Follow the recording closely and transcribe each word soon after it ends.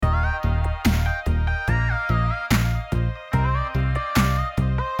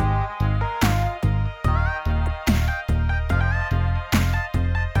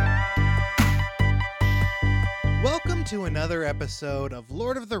to another episode of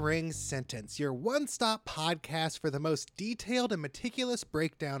Lord of the Rings Sentence, your one-stop podcast for the most detailed and meticulous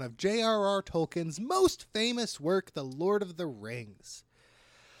breakdown of J.R.R. Tolkien's most famous work, The Lord of the Rings.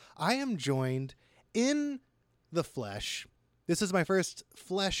 I am joined in the flesh. This is my first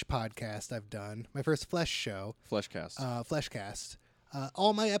flesh podcast I've done, my first flesh show. Fleshcast. Fleshcast.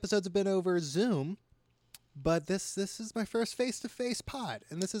 All my episodes have been over Zoom. But this is my first face-to-face pod,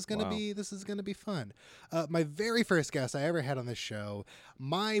 and this is gonna be fun. My very first guest I ever had on this show,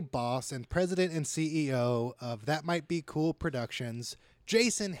 my boss and president and CEO of That Might Be Cool Productions,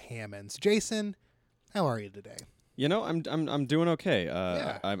 Jason Hammonds. Jason, how are you today? You know, I'm doing okay.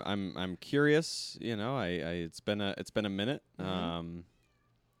 Yeah. I'm curious. You know, it's been a minute. Mm-hmm.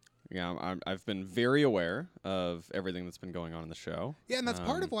 I've been very aware of everything that's been going on in the show. Yeah, and that's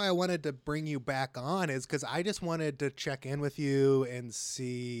part of why I wanted to bring you back on, is because I just wanted to check in with you and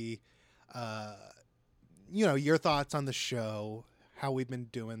see, your thoughts on the show, how we've been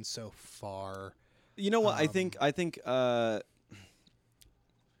doing so far. You know what? I think the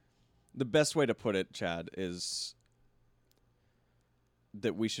best way to put it, Chad, is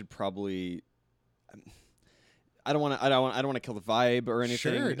that we should probably. I don't want to kill the vibe or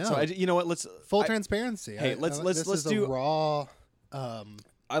anything. Sure, no. So you know what? Let's full transparency. Hey, let's do raw.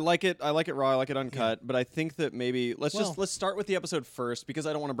 I like it raw. I like it uncut. Yeah. But I think that maybe let's start with the episode first, because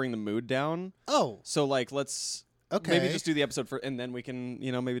I don't want to bring the mood down. Oh, so let's maybe just do the episode first, and then we can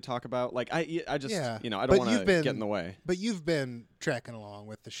maybe talk about I just I don't want to get in the way. But you've been tracking along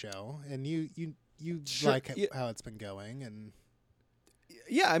with the show, and you sure, like how it's been going, and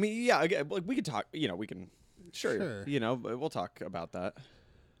yeah, I mean, yeah, again, we could talk. We can. Sure. We'll talk about that.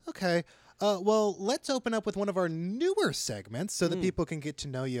 Okay. Well, let's open up with one of our newer segments so that people can get to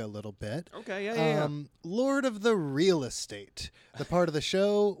know you a little bit. Okay, yeah. Lord of the Real Estate, the part of the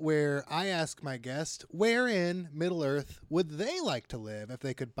show where I ask my guest, where in Middle-earth would they like to live if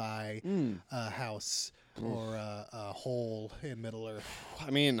they could buy a house or a hole in Middle-earth?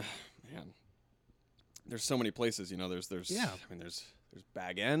 I mean, man, there's so many places. There's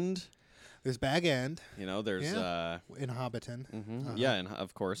Bag End. There's Bag End. There's in Hobbiton. Mm-hmm. Uh-huh. Yeah, and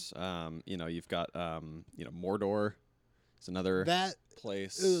of course, you've got Mordor. It's another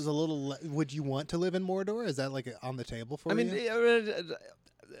place. It was a little. Would you want to live in Mordor? Is that on the table for you? I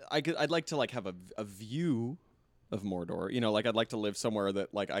mean, I'd like to have a view of Mordor. I'd like to live somewhere that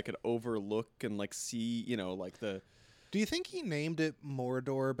I could overlook and see. The. Do you think he named it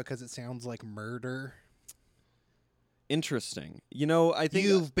Mordor because it sounds like murder? Interesting. I think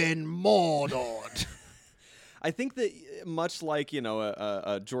you've been Mordored. I think that much like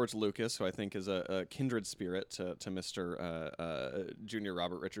George Lucas, who I think is a kindred spirit to Mr. Junior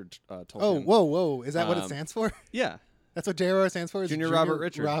Robert Richard Tolkien. Oh, whoa! Is that what it stands for? Yeah, that's what J.R.R. stands for. Junior Robert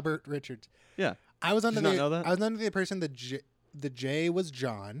Richard. Robert Richards. Yeah, I was under Did you not know that? I was under the impression that the J was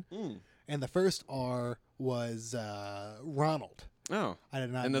John, and the first R was Ronald. Oh, I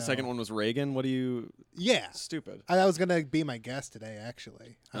did not. And the second one was Reagan. What do you? Yeah, stupid. I was gonna be my guest today,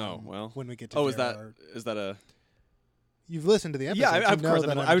 actually. When we get to is that a? You've listened to the episode. Yeah, of course.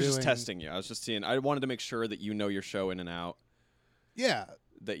 I was just testing you. I was just seeing. I wanted to make sure that you know your show in and out. Yeah.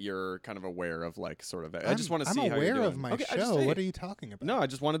 That you're kind of aware of, sort of. I just want to see I'm how you're aware doing. of my show. What are you talking about? No, I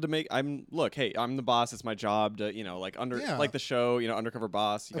just wanted to make. Hey, I'm the boss. It's my job to, the show, undercover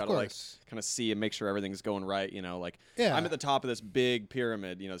boss. You gotta kind of see and make sure everything's going right. I'm at the top of this big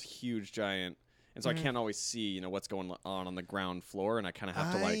pyramid. This huge giant. And so I can't always see, what's going on the ground floor, and I kind of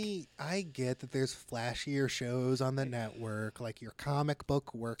have to I get that there's flashier shows on the network, like your Comic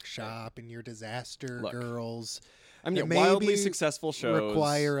Book Workshop and your Disaster Girls. I mean, wildly successful shows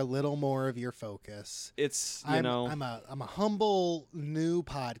require a little more of your focus. It's I'm a humble new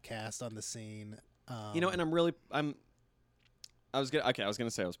podcast on the scene. And I was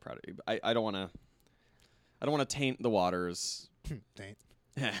gonna say I was proud of you, but I don't want to taint the waters. Taint.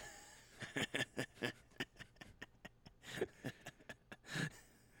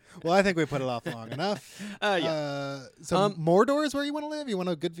 Well, I think we put it off long enough. Yeah. So Mordor is where you want to live? You want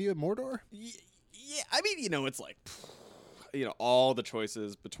a good view of Mordor? Yeah, I mean, it's all the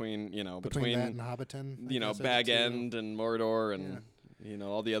choices between that and Hobbiton. Bag End and Mordor and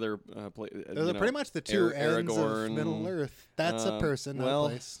all the other places. Those are pretty much the two ends Aragorn, of Middle Earth. That's a person, not a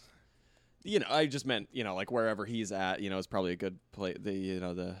place. I just meant, wherever he's at, is probably a good place.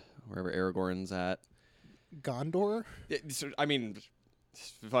 The wherever Aragorn's at. Gondor? I mean,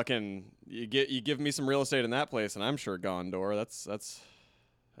 fucking, you give me some real estate in that place, and I'm sure Gondor. That's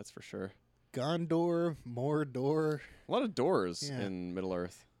for sure. Gondor, Mordor. A lot of doors in Middle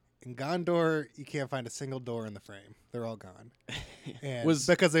Earth. In Gondor, you can't find a single door in the frame. They're all gone. And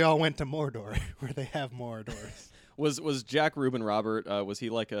because they all went to Mordor, where they have more doors. Was Jack Reuben Robert? Was he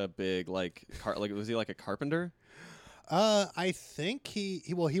like a big was he like a carpenter? I think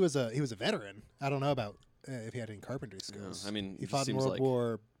he was a veteran. I don't know about if he had any carpentry skills. No, I mean, he fought in World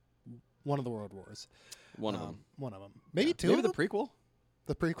War, one of the World Wars. One of them. Maybe two. Maybe the prequel.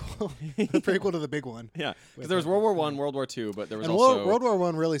 The prequel, the prequel to the big one. Yeah, because there was World War I, World War II, but there was also World War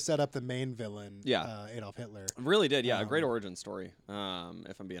I really set up the main villain. Yeah, Adolf Hitler. Really did. Yeah, a great origin story.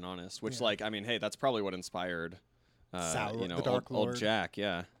 If I'm being honest, which I mean, hey, that's probably what inspired, the Dark Lord. Old Jack.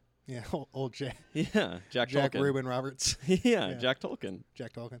 Yeah. Yeah, old Jack. Yeah, Jack Tolkien. Reuben Roberts. Yeah, Jack Tolkien.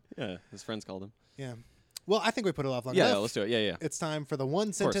 Jack Tolkien. Yeah, his friends called him. Yeah. Well, I think we put it off long enough. Yeah, let's do it. Yeah. It's time for the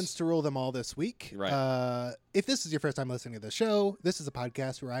one sentence to rule them all this week. Right. If this is your first time listening to the show, this is a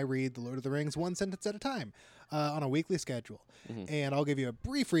podcast where I read The Lord of the Rings one sentence at a time on a weekly schedule. Mm-hmm. And I'll give you a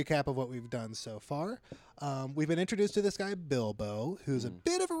brief recap of what we've done so far. We've been introduced to this guy, Bilbo, who's a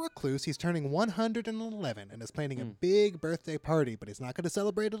bit of a recluse. He's turning 111 and is planning a big birthday party, but he's not going to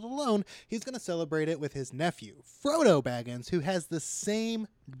celebrate it alone. He's going to celebrate it with his nephew, Frodo Baggins, who has the same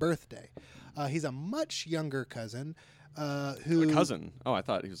birthday. He's a much younger cousin. A cousin? Oh, I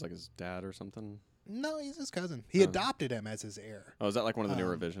thought he was like his dad or something. No, he's his cousin. He adopted him as his heir. Oh, is that like one of the new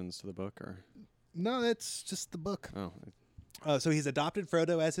revisions to the book, or? No, that's just the book. Oh. So he's adopted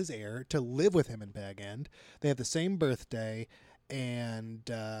Frodo as his heir to live with him in Bag End. They have the same birthday, and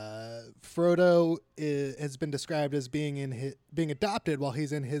Frodo has been described as being adopted while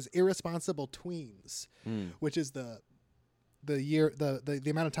he's in his irresponsible tweens, which is the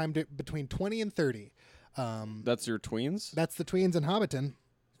amount of time between 20 and 30. That's your tweens? That's the tweens in Hobbiton.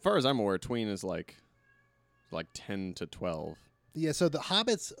 As far as I'm aware, tween is like 10 to 12. Yeah, so the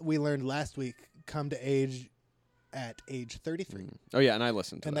hobbits we learned last week come to age at age 33. Oh yeah, and I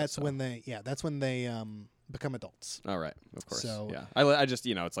listened to and that. And that's when they become adults. All right, of course. So yeah, I just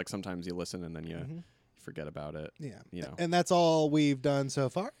it's like sometimes you listen and then you forget about it. Yeah, and that's all we've done so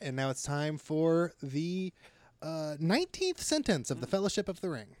far. And now it's time for the 19th sentence of the Fellowship of the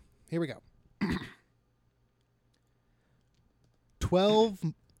Ring. Here we go. 12.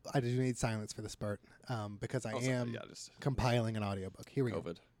 I do need silence for this part because I am compiling an audiobook. Here we go.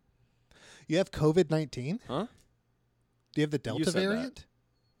 You have COVID-19? Huh? Do you have the Delta variant? That.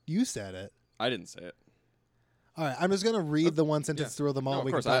 You said it. I didn't say it. All right. I'm just going to read the one sentence through them all. No,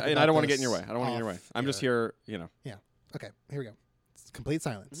 of course. I don't want to get in your way. I'm just here, Yeah. Okay. Here we go. It's complete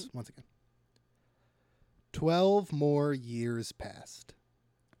silence once again. 12 more years passed.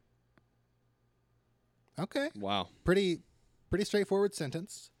 Okay. Wow. Pretty straightforward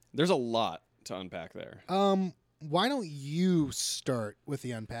sentence. There's a lot to unpack there. Why don't you start with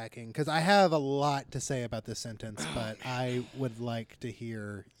the unpacking? Because I have a lot to say about this sentence, but I would like to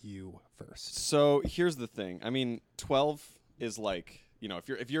hear you first. So here's the thing. I mean, 12 is like,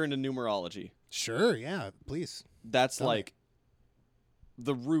 if you're into numerology. Sure, yeah, please. That's like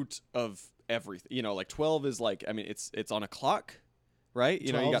the root of everything. Like 12 is like, I mean, it's on a clock, right?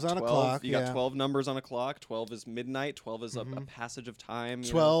 You got 12. On a clock, you got 12 numbers on a clock. 12 is midnight. 12 is a passage of time.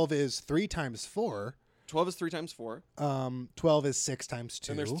 12 is 3 times 4. 12 is 3 times 4. 12 is 6 times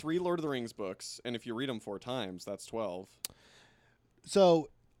 2. And there's 3 Lord of the Rings books, and if you read them 4 times, that's 12. So,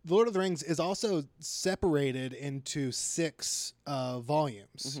 The Lord of the Rings is also separated into 6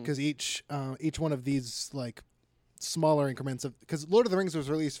 volumes because each one of these like smaller increments of because Lord of the Rings was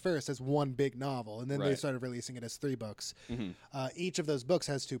released first as one big novel, and then they started releasing it as 3 books. Each of those books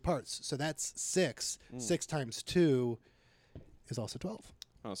has 2 parts, so that's 6. 6 times 2 is also 12.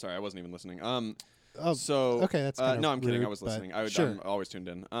 Oh, sorry, I wasn't even listening. Okay, that's no, I'm kidding. rude, I was listening. Sure. I'm always tuned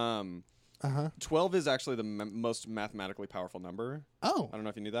in. 12 is actually the most mathematically powerful number. Oh, I don't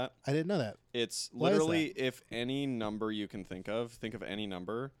know if you knew that. I didn't know that. It's literally if any number you can think of any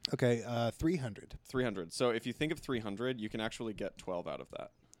number. Okay, 300. 300. So if you think of 300, you can actually get 12 out of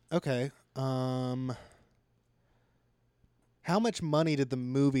that. Okay. How much money did the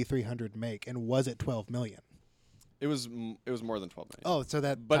movie 300 make, and was it 12 million? It was more than 12 million. Oh, so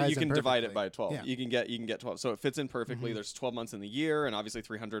that but you can divide it by 12. Yeah. You can get 12. So it fits in perfectly. There's 12 months in the year, and obviously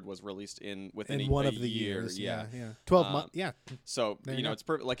 300 was released within one a of the year. years. Yeah. 12 months. Yeah. So it's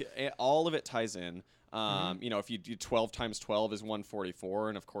perfect. Like all of it ties in. If you do 12 times 12 is 144,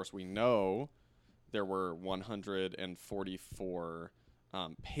 and of course we know there were 144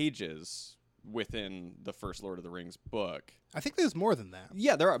 pages within the first Lord of the Rings book. I think there's more than that.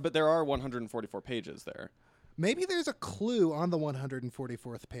 Yeah, there are 144 pages there. Maybe there's a clue on the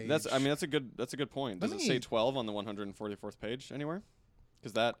 144th page. That's a good point. Does it say 12 on the 144th page anywhere?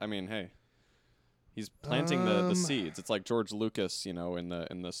 Because hey, he's planting the seeds. It's like George Lucas, in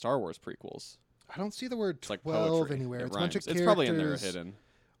the Star Wars prequels. I don't see the word it's 12 like poetry. anywhere. It it's rhymes. A bunch of it's probably in there hidden.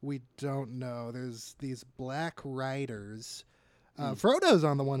 We don't know. There's these black riders. Frodo's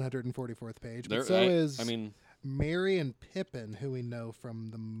on the 144th page, but is Merry and Pippin, who we know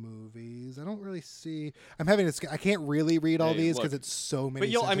from the movies. I don't really see. I can't really read all these because it's so many. But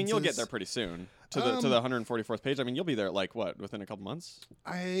you'll get there pretty soon to the 144th page. You'll be there within a couple months.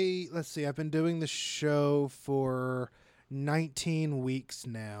 Let's see. I've been doing the show for 19 weeks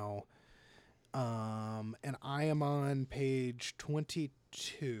now, and I am on page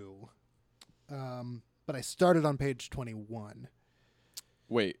 22. But I started on page 21.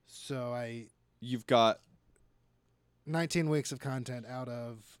 Wait. So you've got 19 weeks of content out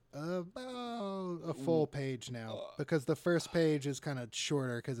of about a full page now, because the first page is kind of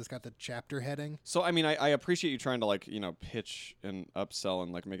shorter because it's got the chapter heading. So I appreciate you trying to pitch and upsell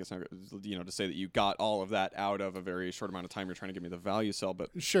and make it sound to say that you got all of that out of a very short amount of time. You're trying to give me the value sell, but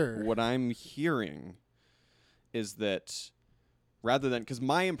sure. What I'm hearing is that rather than, because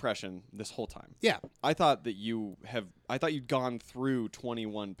my impression this whole time, I thought you'd gone through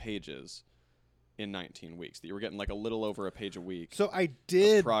 21 pages in 19 weeks, that you were getting a little over a page a week. So I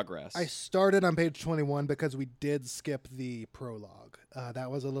did progress. I started on page 21 because we did skip the prologue.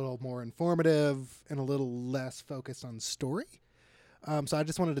 That was a little more informative and a little less focused on story. So I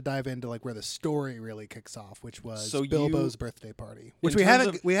just wanted to dive into where the story really kicks off, which was Bilbo's birthday party, which we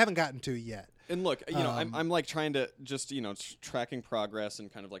haven't gotten to yet. And look, I'm trying to just tracking progress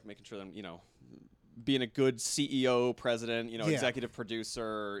and kind of making sure that I'm being a good CEO, president, executive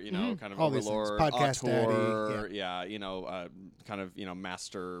producer, kind of all overlord, podcast auteur, kind of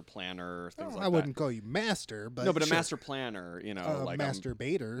master planner, things like that. I wouldn't call you master, but a master planner,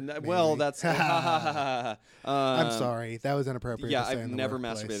 masturbator. Well, that's. I'm sorry, that was inappropriate. Yeah, to say I've in never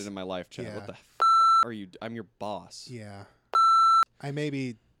workplace. masturbated in my life, Chad. Yeah. What the are you? I'm your boss. Yeah,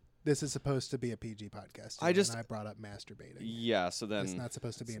 this is supposed to be a PG podcast. And I brought up masturbating. Yeah, so then it's not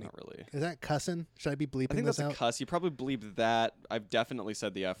supposed to be any. Not really. Is that cussing? Should I be bleeping? I think this that's out? a cuss. You probably bleeped that. I've definitely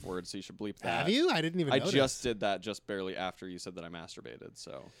said the F word, so you should bleep that. Have you? I didn't even. I just did that just barely after you said that I masturbated.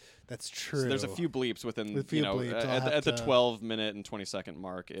 So that's true. So there's a few bleeps within. At the 12-minute and 20-second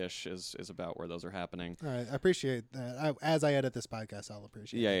mark ish is about where those are happening. All right, I appreciate that. As I edit this podcast, I'll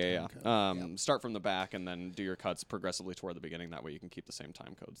appreciate. Yeah. Start from the back and then do your cuts progressively toward the beginning. That way you can keep the same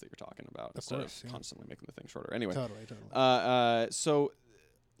time codes that you're talking about instead of constantly making the thing shorter. Anyway, totally. So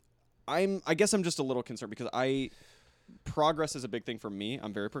I guess I'm just a little concerned because progress is a big thing for me.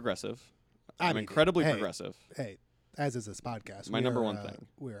 I'm very progressive. I'm incredibly progressive. Hey, as is this podcast. My number one thing.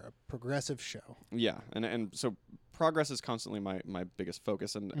 We're a progressive show. Yeah, and so progress is constantly my biggest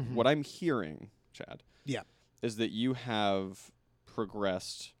focus. And what I'm hearing, Chad, is that you have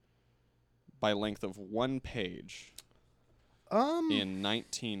progressed by length of one page in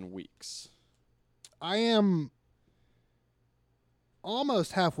 19 weeks. I am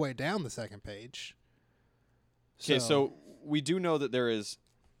almost halfway down the second page. Okay, so we do know that there is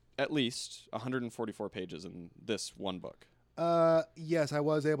at least 144 pages in this one book. Yes, I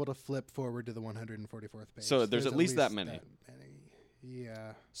was able to flip forward to the 144th page. So there's at least that many.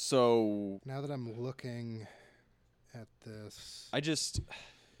 Yeah. So now that I'm looking at this,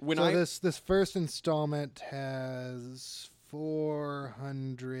 this first installment has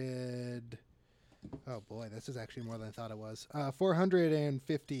 400. Oh boy, this is actually more than I thought it was.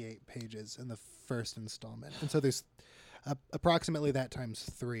 458 pages in the first installment, and so there's approximately that times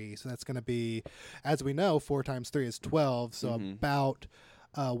 3. So that's going to be, as we know, 4 times 3 is 12. So about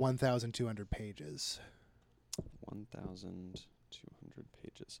 1,200 pages. 1,200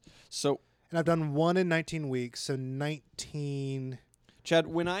 pages. So, and I've done one in 19 weeks. So 19. Chad,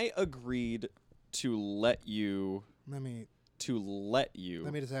 when I agreed to let you. Let me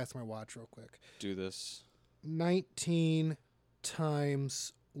just ask my watch real quick. Do this. 19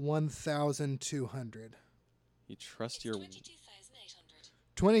 times 1,200. You trust your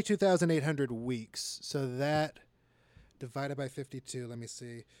 22,800 weeks. So that divided by 52. Let me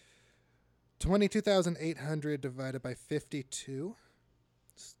see. 22,800 divided by 52.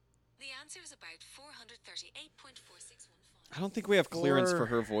 The answer is about 438.4615. I don't think we have clearance for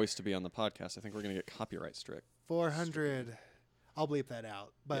her voice to be on the podcast. I think we're going to get copyright strict. 400. I'll bleep that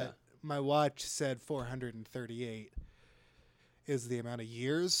out. But my watch said 438 is the amount of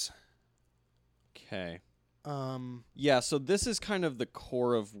years. Okay. So this is kind of the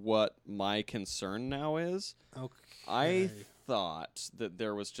core of what my concern now is. Okay. I thought that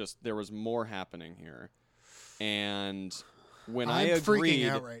there was more happening here. And when I'm I agreed freaking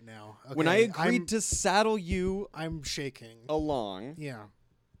out right now. Okay. When I agreed to saddle you I'm shaking along. Yeah.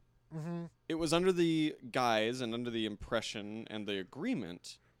 Mm-hmm. It was under the guise and under the impression and the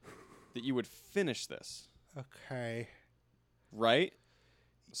agreement that you would finish this. Okay. Right?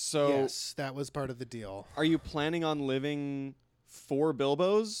 So yes, that was part of the deal. Are you planning on living 4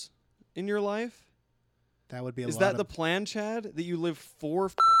 Bilbos in your life? That would be Is that the plan, Chad? That you live 4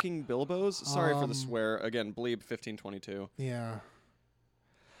 fucking Bilbos? Sorry for the swear. Again, bleep 1522. Yeah.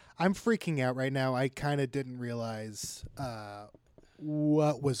 I'm freaking out right now. I kind of didn't realize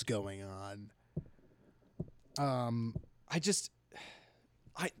what was going on.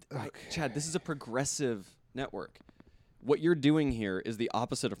 Chad, this is a progressive network. What you're doing here is the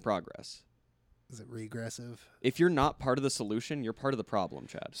opposite of progress. Is it regressive? If you're not part of the solution, you're part of the problem,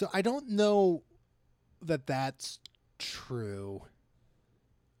 Chad. So I don't know that that's true.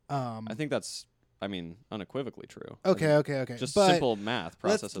 I think that's, unequivocally true. Okay. Just but simple math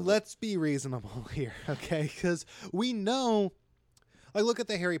processes. Let's be reasonable here, okay? Because we know, like, look at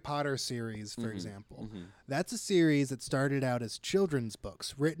the Harry Potter series, for example. Mm-hmm. That's a series that started out as children's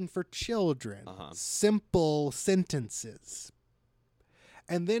books, written for children, simple sentences.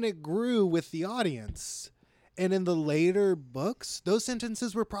 And then it grew with the audience. And in the later books, those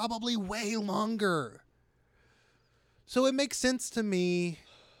sentences were probably way longer. So it makes sense to me,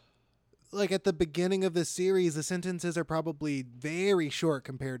 like at the beginning of the series, the sentences are probably very short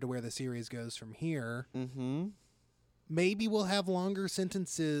compared to where the series goes from here. Mm-hmm. Maybe we'll have longer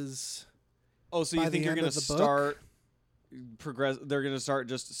sentences. Oh, so you think you're going to start progress? They're going to start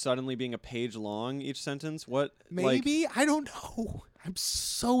just suddenly being a page long each sentence? What? Maybe, I don't know. I'm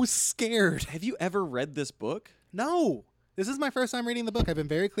so scared. Have you ever read this book? No. This is my first time reading the book. I've been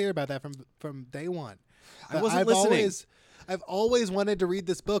very clear about that from day one. I wasn't listening. I've always wanted to read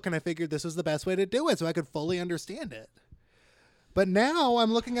this book, and I figured this was the best way to do it so I could fully understand it. But now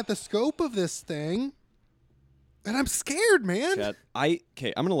I'm looking at the scope of this thing, and I'm scared, man. Chad, I'm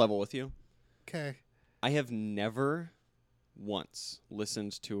going to level with you. Okay. I have never once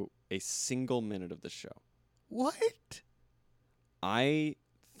listened to a single minute of this show. What? I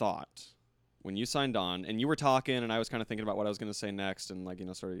thought when you signed on and you were talking and I was kind of thinking about what I was going to say next and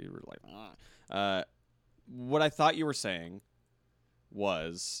you were like, what I thought you were saying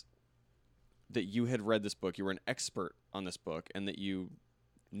was that you had read this book, you were an expert on this book, and that you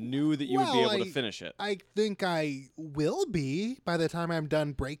knew that you would be able to finish it. I think I will be by the time I'm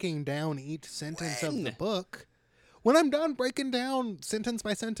done breaking down each sentence of the book. When I'm done breaking down sentence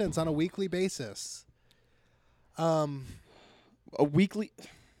by sentence on a weekly basis. A weekly?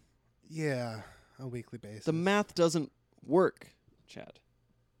 Yeah, a weekly basis. The math doesn't work, Chad.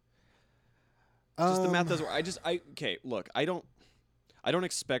 Just the math doesn't work. Look, I don't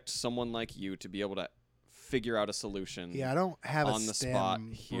expect someone like you to be able to figure out a solution. Yeah, I don't have on the spot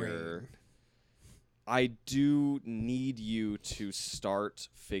here. Brain. I do need you to start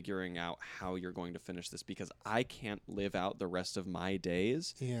figuring out how you're going to finish this because I can't live out the rest of my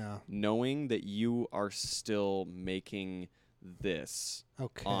days knowing that you are still making this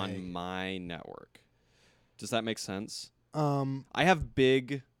on my network. Does that make sense? I have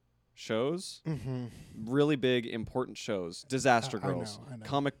big shows, really big, important shows. Disaster Girls, I know.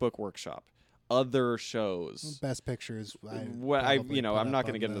 Comic Book Workshop, other shows. Best Pictures. I'm not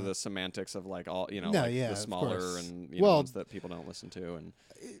going to get into the semantics of like all, the smaller and ones that people don't listen to,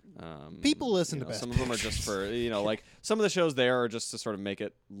 and people listen to Best some of them are just for like some of the shows there are just to sort of make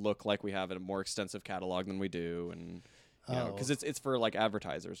it look like we have a more extensive catalog than we do, and because it's for like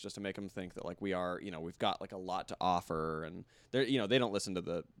advertisers just to make them think that like we are we've got like a lot to offer, and they're they don't listen to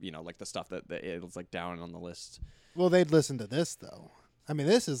the like the stuff that it's like down on the list. Well, they'd listen to this though. I mean,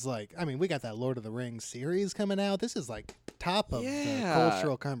 this is like, we got that Lord of the Rings series coming out. This is like top of the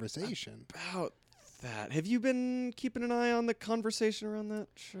cultural conversation. About that, have you been keeping an eye on the conversation around that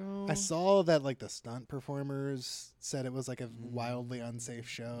show? I saw that like the stunt performers said it was like a wildly unsafe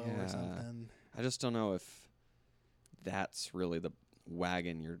show or something. I just don't know if that's really the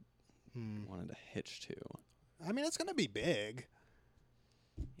wagon you're wanting to hitch to. I mean, it's going to be big.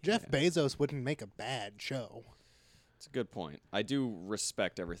 Jeff Bezos wouldn't make a bad show. It's a good point. I do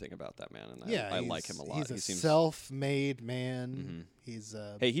respect everything about that man, and I like him a lot. He's a self-made man. He's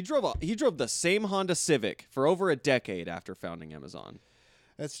he drove the same Honda Civic for over a decade after founding Amazon.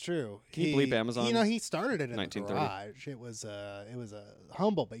 That's true. Can you believe Amazon? He started it in the garage. It was a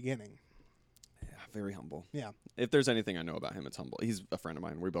humble beginning. Yeah, very humble. Yeah. If there's anything I know about him, it's humble. He's a friend of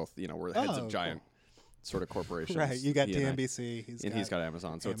mine. We both, we're heads of giant sort of corporations. Right. You got TNBC. He's got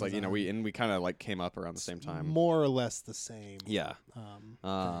Amazon. So it's like, we kind of like came up around the same time. More or less the same. Yeah.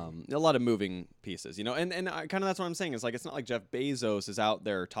 A lot of moving pieces, and kind of that's what I'm saying is like, it's not like Jeff Bezos is out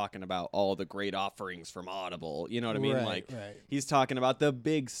there talking about all the great offerings from Audible. You know what I mean? Right. He's talking about the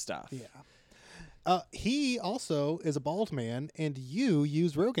big stuff. Yeah. He also is a bald man, and you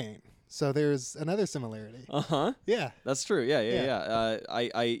use Rogaine. So there's another similarity. Yeah. That's true. Yeah.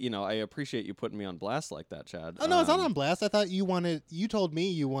 I appreciate you putting me on blast like that, Chad. Oh no, it's not on blast. I thought you told me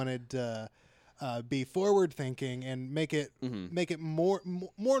you wanted be forward thinking and make it more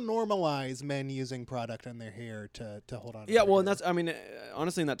normalize men using product in their hair to hold on to well, hair. and that's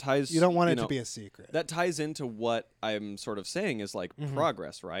honestly, and that ties, you don't want it to be a secret. That ties into what I'm sort of saying is like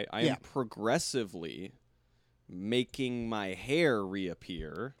progress, right? I am progressively making my hair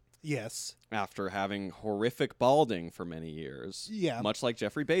reappear. Yes. After having horrific balding for many years. Yeah. Much like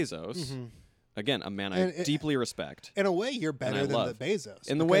Jeffrey Bezos. Again, a man I deeply respect. In a way, you're better than the Bezos.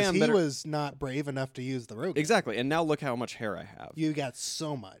 In the way I'm better. He was not brave enough to use the Rogaine. Exactly. And now look how much hair I have. You got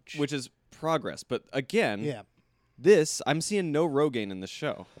so much. Which is progress. But again, I'm seeing no Rogaine in this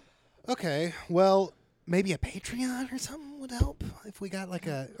show. Okay. Well, maybe a Patreon or something would help if we got like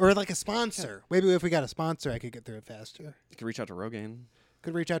a sponsor. Maybe if we got a sponsor, I could get through it faster. You could reach out to Rogaine.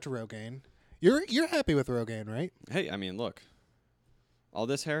 Could reach out to Rogaine. You're happy with Rogaine, right? Hey, I mean, look. All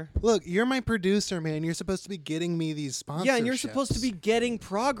this hair? Look, you're my producer, man. You're supposed to be getting me these sponsorships. Yeah, and you're supposed to be getting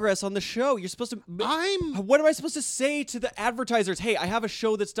progress on the show. You're supposed to... What am I supposed to say to the advertisers? Hey, I have a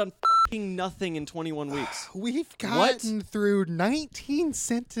show that's done f***ing nothing in 21 weeks. We've gotten through 19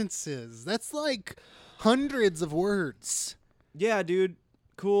 sentences. That's like hundreds of words. Yeah, dude.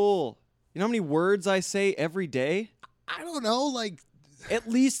 Cool. You know how many words I say every day? I don't know, like... At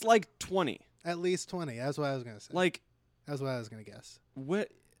least like 20. At least 20. That's what I was going to say. Like... That's what I was going to guess. What?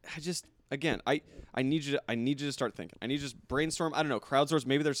 I need you to start thinking. I need you to just brainstorm. I don't know, crowdsource.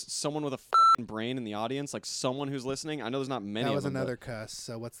 Maybe there's someone with a fucking brain in the audience, like someone who's listening. I know there's not many. That was of them, another cuss.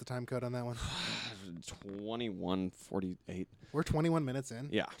 So what's the time code on that one? 21:48. We're 21 minutes in.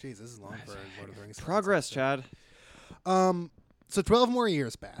 Yeah. Jeez, this is long for Lord of the Rings. Progress, Chad. So 12 more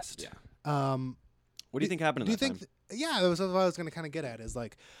years passed. Yeah. What do you think happened in that time? That was what I was going to kind of get at. Is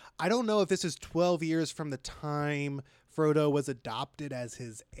like, I don't know if this is 12 years from the time Frodo was adopted as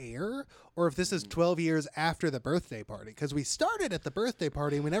his heir, or if this is 12 years after the birthday party, because we started at the birthday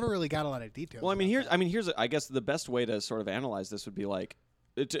party and we never really got a lot of details. Well, I guess the best way to sort of analyze this would be like,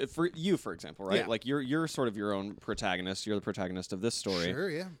 for you, for example, right? Yeah. Like you're sort of your own protagonist. You're the protagonist of this story. Sure,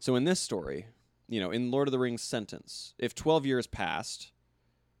 yeah. So in this story, in Lord of the Rings sentence, if 12 years passed,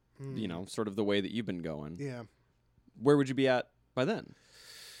 sort of the way that you've been going, where would you be at by then?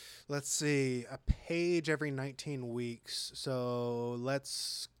 Let's see, a page every 19 weeks. So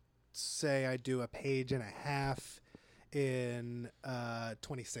let's say I do a page and a half in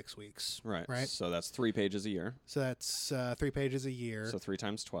 26 weeks. Right. So that's 3 pages a year. So that's 3 pages a year. So 3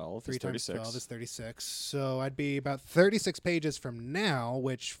 times 12 3 is 36. times 12 is 36. So I'd be about 36 pages from now,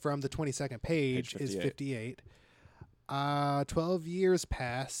 which from the 22nd page is 58. 12 years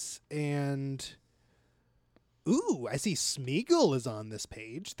pass, and... Ooh, I see Smeagol is on this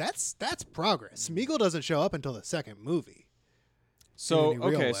page. That's progress. Smeagol doesn't show up until the second movie. So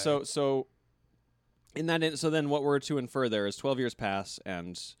okay, so in that so then what we're to infer there is 12 years pass,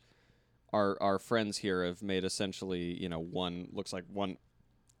 and our friends here have made essentially, looks like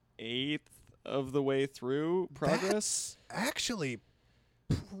 1/8 of the way through progress. That's actually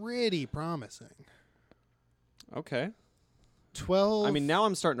pretty promising. Okay. 12. I mean, now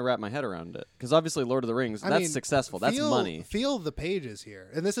I'm starting to wrap my head around it, because obviously Lord of the Rings, that's successful. That's money. Feel the pages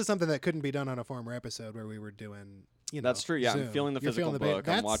here. And this is something that couldn't be done on a former episode where we were doing, That's true. Yeah, Zoom. I'm feeling the physical book.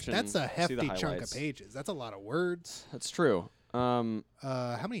 I'm watching. That's a hefty chunk of pages. That's a lot of words. That's true. How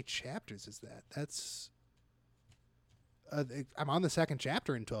many chapters is that? That's... I'm on the second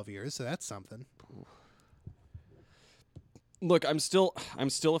chapter in 12 years, so that's something. Look, I'm still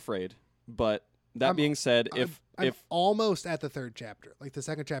afraid, but that being said, I'm almost at the third chapter. Like, the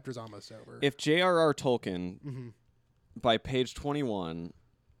second chapter is almost over. If J.R.R. Tolkien, by page 21,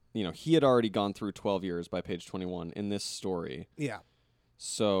 he had already gone through 12 years by page 21 in this story. Yeah.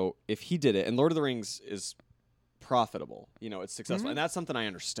 So if he did it, and Lord of the Rings is profitable, it's successful, and that's something I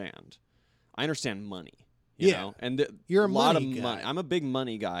understand. I understand money. You know? And you're a lot of guy. money. I'm a big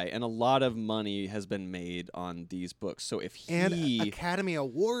money guy, and a lot of money has been made on these books. So if and Academy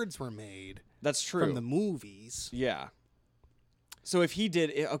Awards were made. That's true. From the movies. Yeah. So if he did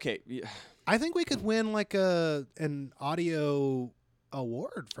it, okay. I think we could win like an audio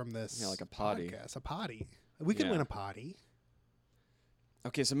award from this. Yeah, like a potty. Podcast. A potty. We could win a potty.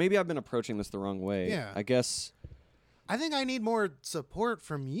 Okay, so maybe I've been approaching this the wrong way. Yeah. I guess. I think I need more support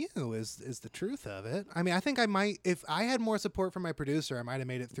from you is the truth of it. I mean, I think I might, if I had more support from my producer, I might have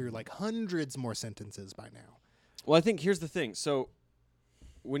made it through like hundreds more sentences by now. Well, I think here's the thing. So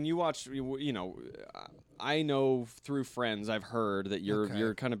when you watch, you know, I know through friends I've heard that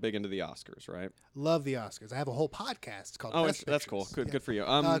you're kind of big into the Oscars, right? Love the Oscars. I have a whole podcast called. Oh, that's cool. Good for you.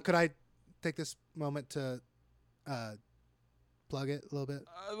 Could I take this moment to plug it a little bit?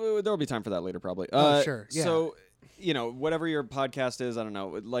 There will be time for that later, probably. Sure. Yeah. So, you know, whatever your podcast is, I don't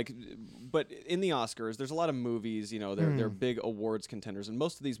know. Like, but in the Oscars, there's a lot of movies. You know, they're big awards contenders, and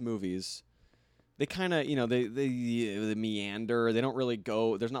most of these movies, they kind of, you know, they meander. They don't really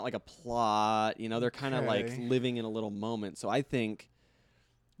go. There's not like a plot. You know, they're kind of like living in a little moment. So I think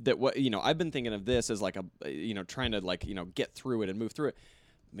that I've been thinking of this as like trying to like get through it and move through it.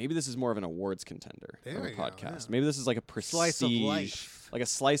 Maybe this is more of an awards contender of a podcast. Yeah. Maybe this is like a prestige, slice of life. Like a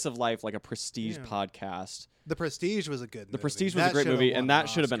slice of life, like a prestige podcast. The Prestige was a good movie. The Prestige was a great movie, and that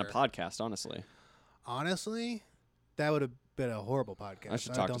should have been a podcast, honestly. Honestly, that would have been a horrible podcast. I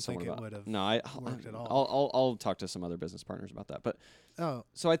should talk to someone about it. Would have worked at all. I'll talk to some other business partners about that. But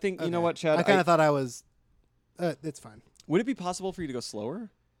so I think, okay. You know what, Chad? I kind of thought I was... it's fine. Would it be possible for you to go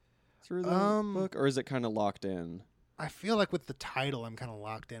slower through the book, or is it kind of locked in? I feel like with the title, I'm kind of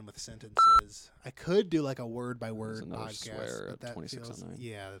locked in with sentences. I could do like a word-by-word podcast. Swear but that 2609.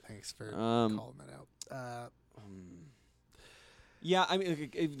 Yeah, thanks for calling that out. Yeah, I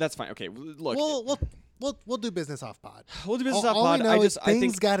mean, that's fine. Okay, look. We'll do business off pod. We'll do business off all pod. I know is I think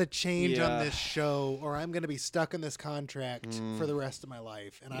things got to change on this show, or I'm going to be stuck in this contract for the rest of my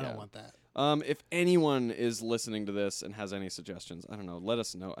life, and I don't want that. If anyone is listening to this and has any suggestions, I don't know. Let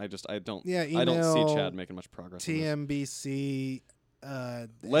us know. I don't. Yeah, I don't see Chad making much progress. TMBC.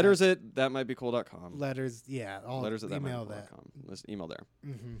 Letters at thatmightbecool.com. Letters. Yeah. Letters at email thatmightbecool.com. Let's email there.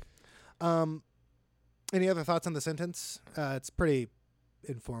 Mm-hmm. Any other thoughts on the sentence? It's pretty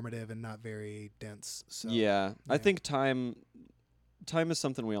informative and not very dense. So, yeah. I think time is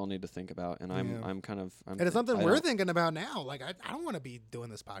something we all need to think about, and I'm kind of. And it's something we're thinking about now. Like I don't want to be doing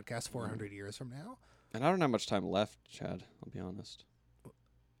this podcast 400 years from now. And I don't have much time left, Chad. I'll be honest.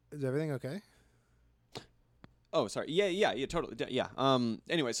 Is everything okay? Oh, sorry. Yeah, totally. Yeah.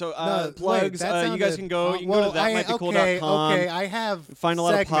 Anyway, so Wait, plugs. You guys can go. You can go to thatmightbecool.com. Okay. I have find a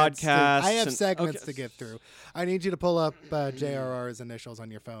lot of podcasts. I have segments to get through. I need you to pull up JRR's initials on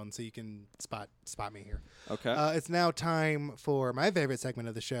your phone so you can spot me here. Okay. It's now time for my favorite segment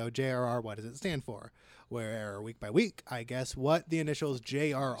of the show, JRR. What does it stand for? Where week by week, I guess what the initials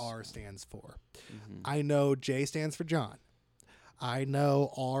JRR stands for. Mm-hmm. I know J stands for John. I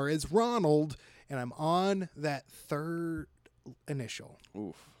know R is Ronald. And I'm on that third initial.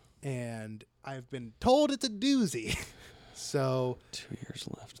 Oof. And I've been told it's a doozy. So 2 years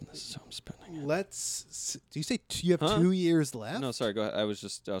left, and this is how I'm spending it. Do you say you have 2 years left? No, sorry. Go ahead. I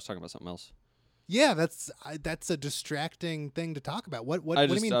was talking about something else. Yeah, that's a distracting thing to talk about. What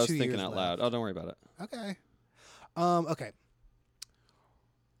do you mean 2 years left? I was thinking out loud. Oh, don't worry about it. Okay. Okay.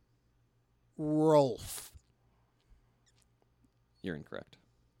 Rolf. You're incorrect.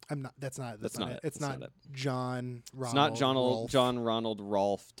 I'm not. That's not it. It's not it. John. Ronald, it's not Rolf. John Ronald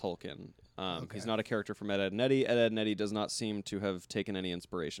Rolf Tolkien. Okay. He's not a character from Ed, Edd and Eddy. Ed, Edd and Eddy does not seem to have taken any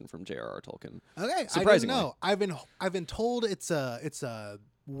inspiration from J.R.R. Tolkien. Okay, surprisingly. I didn't know. I've been told it's a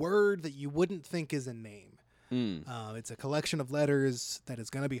word that you wouldn't think is a name. It's a collection of letters that is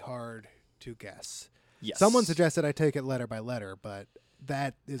going to be hard to guess. Yes. Someone suggested I take it letter by letter, but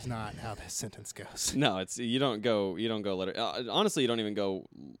that is not how this sentence goes. No, you don't go letter. Honestly, you don't even go,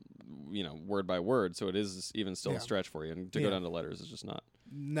 word by word. So it is even still a stretch for you, and to go down to letters is just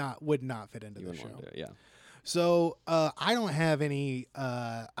would not fit into the show. Yeah. So I don't have any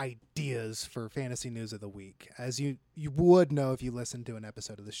ideas for fantasy news of the week, as you would know if you listened to an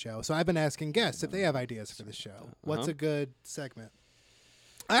episode of the show. So I've been asking guests if they have ideas for the show. What's a good segment?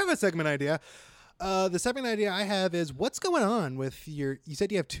 I have a segment idea. The segment idea I have is what's going on with you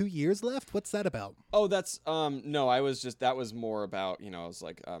said you have 2 years left. What's that about? Oh, that's no. That was more about I was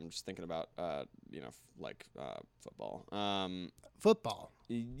like just thinking about football. Football.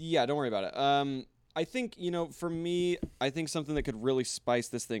 Yeah, don't worry about it. I think for me, I think something that could really spice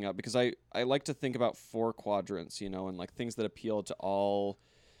this thing up, because I like to think about 4 quadrants, and like things that appeal to all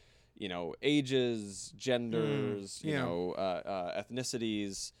ages, genders,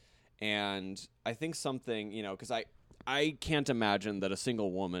 ethnicities. And I think something, because I can't imagine that a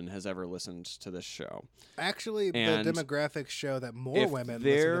single woman has ever listened to this show. Actually, the demographics show that more women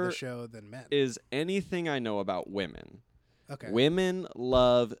listen to the show than men. Is anything I know about women. Okay. Women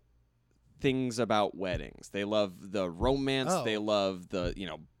love things about weddings. They love the romance. Oh. They love the,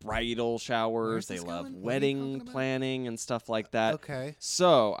 bridal showers. They love wedding planning and stuff like that. Okay.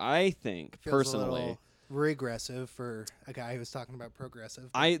 So I think, Feels personally... a regressive for a guy who's talking about progressive.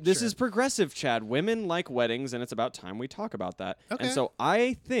 This is progressive, Chad. Women like weddings, and it's about time we talk about that. Okay. And so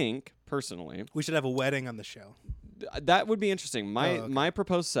I think, personally, we should have a wedding on the show. That would be interesting. My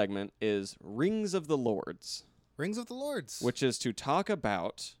proposed segment is Rings of the Lords. Rings of the Lords. Which is to talk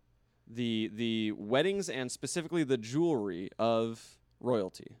about the weddings and specifically the jewelry of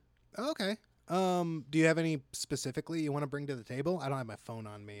royalty. Okay. Do you have any specifically you want to bring to the table? I don't have my phone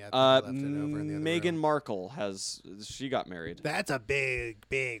on me. I left it over in the other Meghan room. Markle she got married. That's a big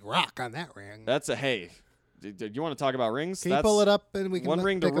rock on that ring. That's a hey. Do you want to talk about rings? Can you pull it up and we can one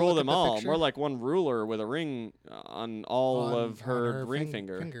ring to rule them all. Picture? More like one ruler with a ring on all of her ring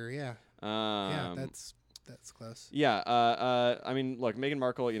finger. Yeah. Yeah, that's close. Yeah. I mean, look, Meghan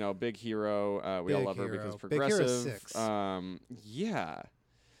Markle, big hero. We all love her because progressive. Big hero 6. Yeah.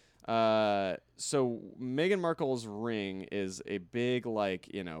 So Meghan Markle's ring is a big,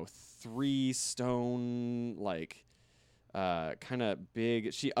 3-stone, kind of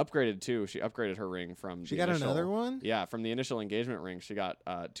big. She upgraded too. She upgraded her ring from. She got another one. Yeah, from the initial engagement ring, she got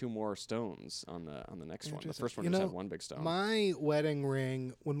 2 more stones on the next one. The first one just had 1 big stone. My wedding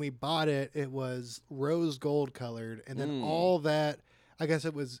ring, when we bought it, it was rose gold colored, and then all that. I guess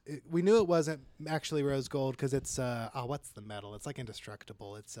it was. We knew it wasn't actually rose gold because it's what's the metal? It's like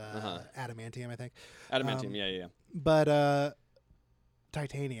indestructible. It's adamantium, I think. Adamantium, yeah. But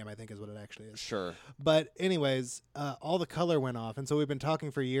titanium, I think, is what it actually is. Sure. But anyways, all the color went off, and so we've been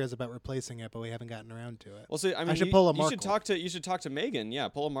talking for years about replacing it, but we haven't gotten around to it. Well, so I mean, should pull a Markle. You should talk to Meghan. Yeah,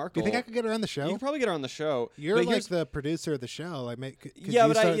 pull a Markle. Do you think I could get her on the show? You could probably get her on the show. You're like the producer of the show.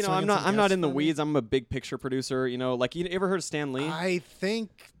 I'm not in the weeds. I'm a big picture producer. You ever heard of Stan Lee? I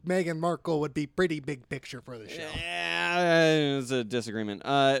think Meghan Markle would be pretty big picture for the show. Yeah, it's a disagreement.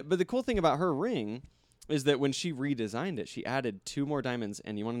 But the cool thing about her ring is that when she redesigned it, she added 2 more diamonds,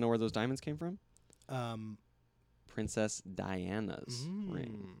 and you want to know where those diamonds came from? Princess Diana's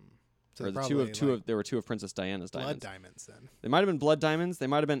ring. So there were 2 of Princess Diana's diamonds. Blood diamonds, then. They might have been blood diamonds. They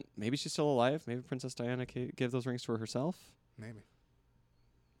might have been. Maybe she's still alive. Maybe Princess Diana gave those rings to her herself. Maybe.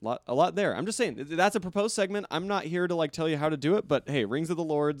 A lot there. I'm just saying that's a proposed segment. I'm not here to tell you how to do it, but hey, Rings of the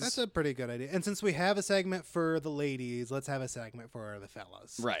Lords. That's a pretty good idea. And since we have a segment for the ladies, let's have a segment for the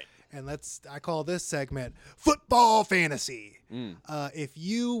fellas. Right. And I call this segment Football Fantasy. If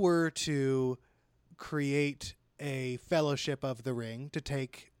you were to create a Fellowship of the Ring to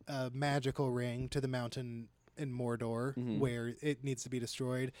take a magical ring to the mountain in Mordor where it needs to be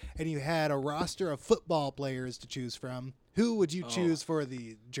destroyed, and you had a roster of football players to choose from, who would you choose for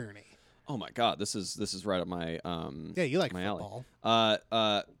the journey? Oh my God, this is right up my yeah, you like my football.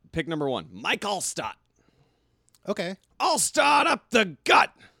 Alley. Pick number 1, Mike Allstott. Okay. Allstott up the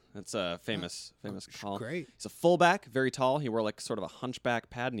gut. That's a famous call. Great. He's a fullback, very tall. He wore sort of a hunchback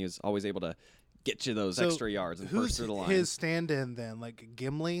pad, and he was always able to get you those extra yards and burst through the line. Who's his stand-in then?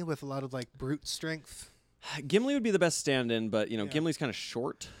 Gimli with a lot of brute strength? Gimli would be the best stand-in, but Gimli's kind of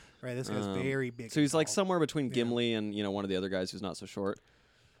short. Right, this guy's very big. So he's somewhere between Gimli and one of the other guys who's not so short.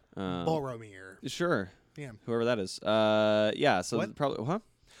 Boromir. Sure. Yeah. Whoever that is. Yeah. So what? Probably. Huh?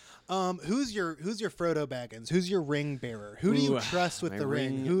 Who's your Frodo Baggins? Who's your ring bearer? Who do you trust with the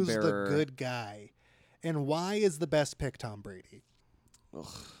ring? Who's the good guy? And why is the best pick Tom Brady? Ugh.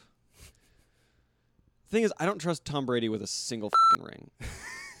 The thing is, I don't trust Tom Brady with a single ring.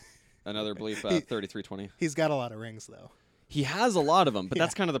 Another bleep 3320. He's got a lot of rings, though. He has a lot of them, but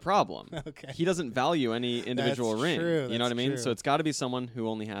that's kind of the problem. Okay. He doesn't value any individual ring. True, you know what I mean? True. So it's got to be someone who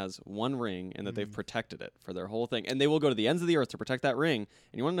only has one ring and that they've protected it for their whole thing. And they will go to the ends of the earth to protect that ring.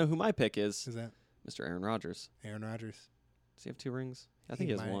 And you want to know who my pick is? Who's that? Mr. Aaron Rodgers. Aaron Rodgers. Does he have 2 rings? I think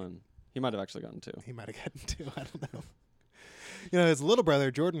he has 1. He might have actually gotten 2. He might have gotten 2. I don't know. His little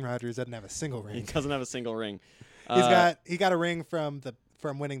brother, Jordan Rodgers, doesn't have a single ring. He doesn't have a single ring. He got a ring from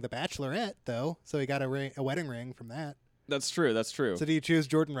winning The Bachelorette, though. So he got a wedding ring from that. That's true. So do you choose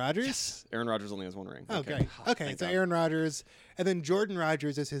Jordan Rodgers? Yes. Aaron Rodgers only has 1 ring. Oh, great. Okay, so Aaron Rodgers, and then Jordan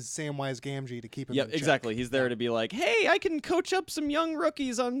Rodgers is his Samwise Gamgee to keep him in check. Exactly. He's there to be like, hey, I can coach up some young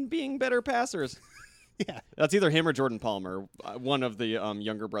rookies on being better passers. Yeah. That's either him or Jordan Palmer, one of the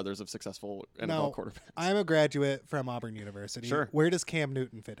younger brothers of successful NFL quarterbacks. I'm a graduate from Auburn University. Sure. Where does Cam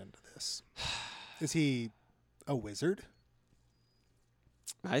Newton fit into this? Is he a wizard?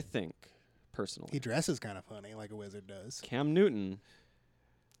 I think, personally, he dresses kind of funny like a wizard does. Cam Newton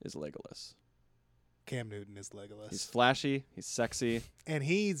is Legolas. Cam Newton is Legolas. He's flashy. He's sexy. And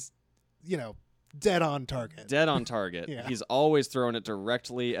he's, dead on target. Dead on target. Yeah. He's always throwing it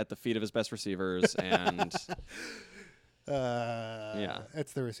directly at the feet of his best receivers, and it's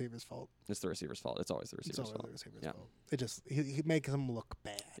the receiver's fault. It's the receiver's fault. It's always the receiver's fault. The receiver's fault. It just he makes him look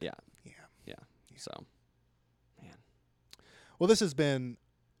bad. Yeah. Yeah. So Well, this has been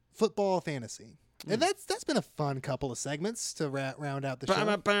Football Fantasy. And that's been a fun couple of segments to round out the show.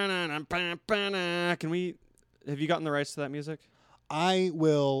 Have you gotten the rights to that music? I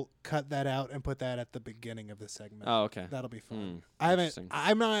will cut that out and put that at the beginning of the segment. Oh, okay. That'll be fun.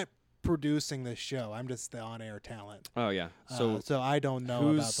 I'm not producing this show. I'm just the on-air talent. Oh yeah. So I don't know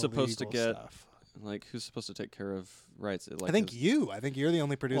who's about the supposed to get stuff. Like who's supposed to take care of rights? Like, I think you. I think you're the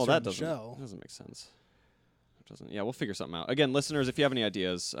only producer of the show. That doesn't make sense. Yeah, we'll figure something out. Again, listeners, if you have any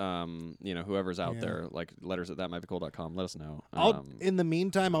ideas, whoever's out there, like letters@thatmightbecool.com, let us know. In the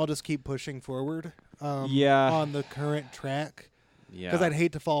meantime, I'll just keep pushing forward. On the current track. Yeah. Because I'd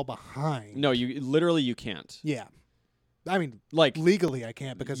hate to fall behind. No, you can't. Yeah. I mean, like legally, I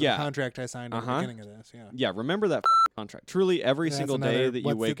can't because of the contract I signed at the beginning of this. Yeah. Yeah. Remember that contract. Truly, every single day that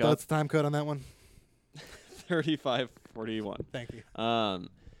you wake up. What's the time code on that one? 3541. Thank you.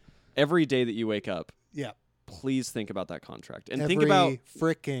 Every day that you wake up. Yeah. Please think about that contract and think about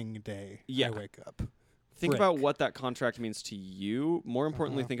fricking day I wake up. Think about what that contract means to you. More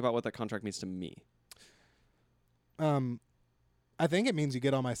importantly, think about what that contract means to me. I think it means you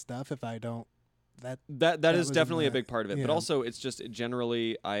get all my stuff if I don't. That is definitely a big part of it. Yeah. But also, it's just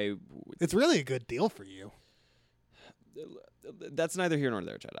generally It's really a good deal for you. That's neither here nor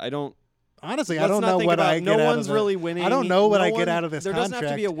there, Chad. I don't. Honestly, I don't know what I get out of No one's really winning. I don't know what I get out of this contract. There doesn't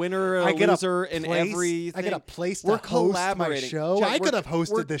have to be a winner or a loser in everything. I get a place to host my show. Jack, I could have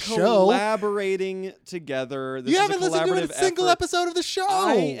hosted the show. We're collaborating together. This you haven't listened to a single episode of the show.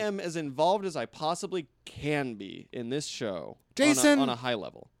 I am as involved as I possibly can be in this show. Jason, on a high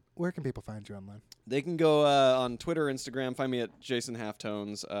level. Where can people find you online? They can go on Twitter, Instagram. Find me at Jason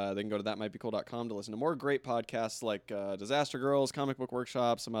Halftones. They can go to thatmightbecool.com to listen to more great podcasts like Disaster Girls, Comic Book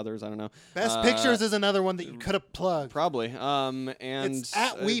Workshop, some others. I don't know. Best Pictures is another one that you could have plugged. Probably. And it's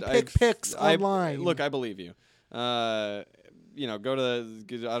at We Pick Picks online. Look, I believe you. Go to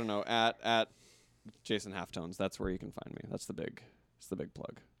I don't know at Jason Halftones. That's where you can find me. That's the big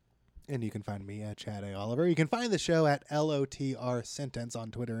plug. And you can find me at Chad A. Oliver. You can find the show at LOTR Sentence on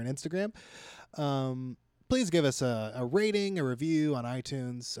Twitter and Instagram. Please give us a rating, a review on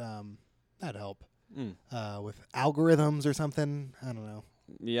iTunes. That'd help. With algorithms or something. I don't know.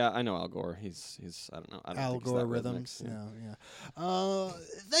 Yeah, I know Al Gore. He's I don't know. I don't algorithms. Yeah.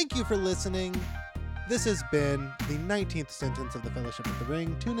 Thank you for listening. This has been the 19th sentence of the Fellowship of the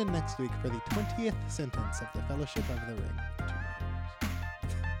Ring. Tune in next week for the 20th sentence of the Fellowship of the Ring.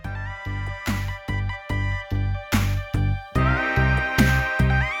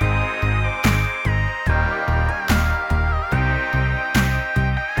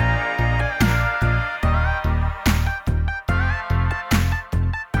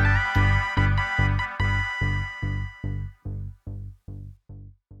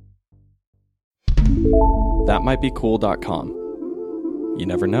 Thatmightbecool.com. You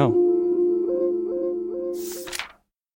never know.